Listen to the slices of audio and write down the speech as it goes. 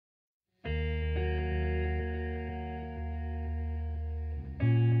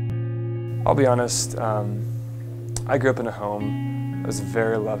I'll be honest, I grew up in a home that was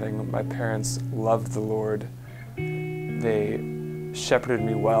very loving. My parents loved the Lord. They shepherded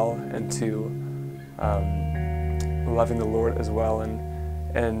me well into loving the Lord as well,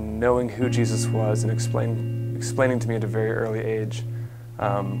 and knowing who Jesus was, and explaining to me at a very early age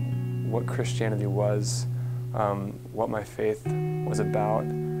what Christianity was, what my faith was about.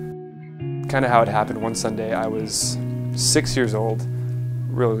 Kind of how it happened. One Sunday I was 6 years old,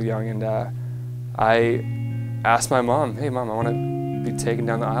 really young, and I asked my mom, "Hey Mom, I want to be taken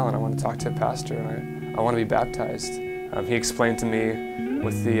down the aisle and I want to talk to a pastor and I want to be baptized." He explained to me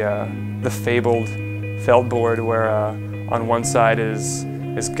with the fabled felt board where on one side is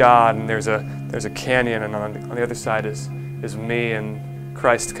God, and there's a canyon, and on the other side is me, and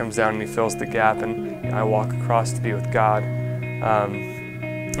Christ comes down and he fills the gap, and I walk across to be with God.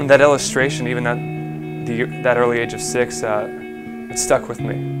 And that illustration, even at that early age of 6, it stuck with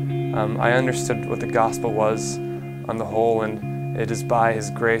me. I understood what the gospel was on the whole, and it is by His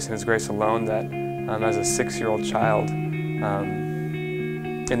grace and His grace alone that, as a 6-year-old child,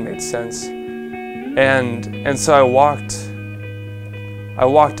 it made sense. And so I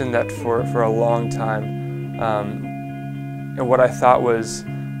walked in that for a long time, and what I thought was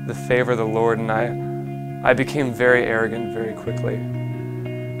the favor of the Lord, and I became very arrogant very quickly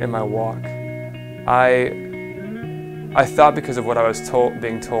in my walk. I thought, because of what I was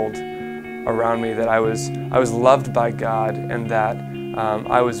being told around me, that I was loved by God, and that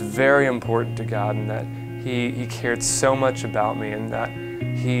I was very important to God, and that He cared so much about me, and that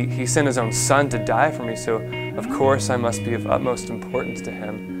He sent His own Son to die for me, so of course I must be of utmost importance to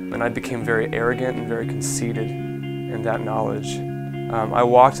Him. And I became very arrogant and very conceited in that knowledge. I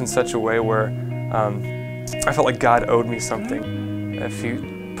walked in such a way where I felt like God owed me something. If He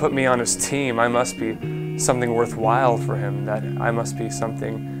put me on His team, I must be something worthwhile for Him, that I must be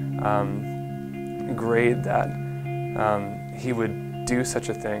something great, that He would do such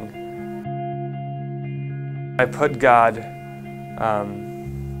a thing. I put God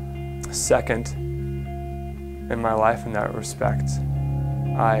second in my life in that respect.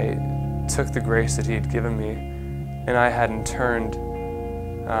 I took the grace that He had given me, and I had in turn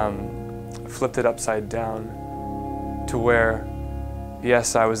flipped it upside down to where,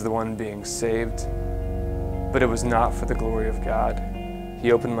 yes, I was the one being saved, but it was not for the glory of God.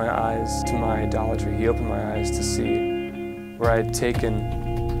 He opened my eyes to my idolatry. He opened my eyes to see where I had taken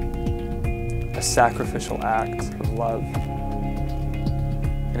a sacrificial act of love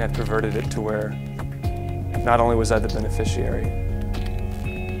and had perverted it to where not only was I the beneficiary,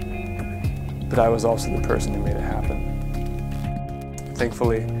 but I was also the person who made it happen.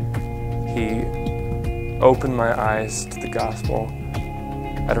 Thankfully, He opened my eyes to the gospel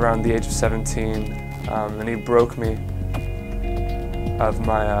at around the age of 17, and He broke me of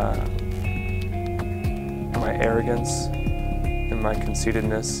my arrogance and my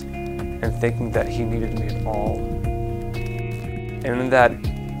conceitedness, and thinking that He needed me at all. And in that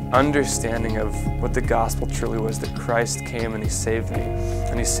understanding of what the gospel truly was, that Christ came and He saved me.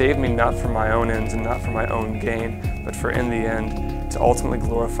 And He saved me not for my own ends and not for my own gain, but for, in the end, to ultimately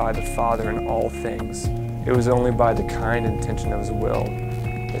glorify the Father in all things. It was only by the kind intention of His will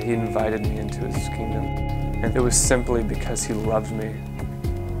that He invited me into His kingdom. And it was simply because He loved me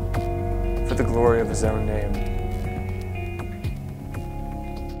for the glory of His own name.